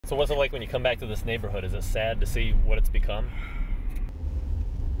So what's it like when you come back to this neighborhood? Is it sad to see what it's become?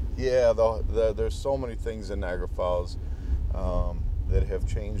 Yeah, there's so many things in Niagara Falls that have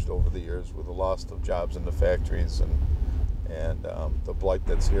changed over the years with the loss of jobs in the factories and the blight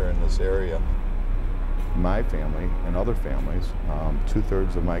that's here in this area. My family and other families,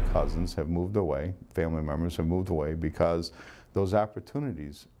 2/3 of my cousins have moved away, family members have moved away because those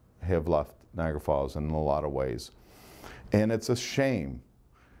opportunities have left Niagara Falls in a lot of ways. And it's a shame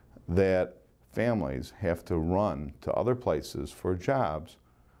that families have to run to other places for jobs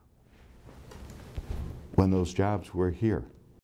when those jobs were here.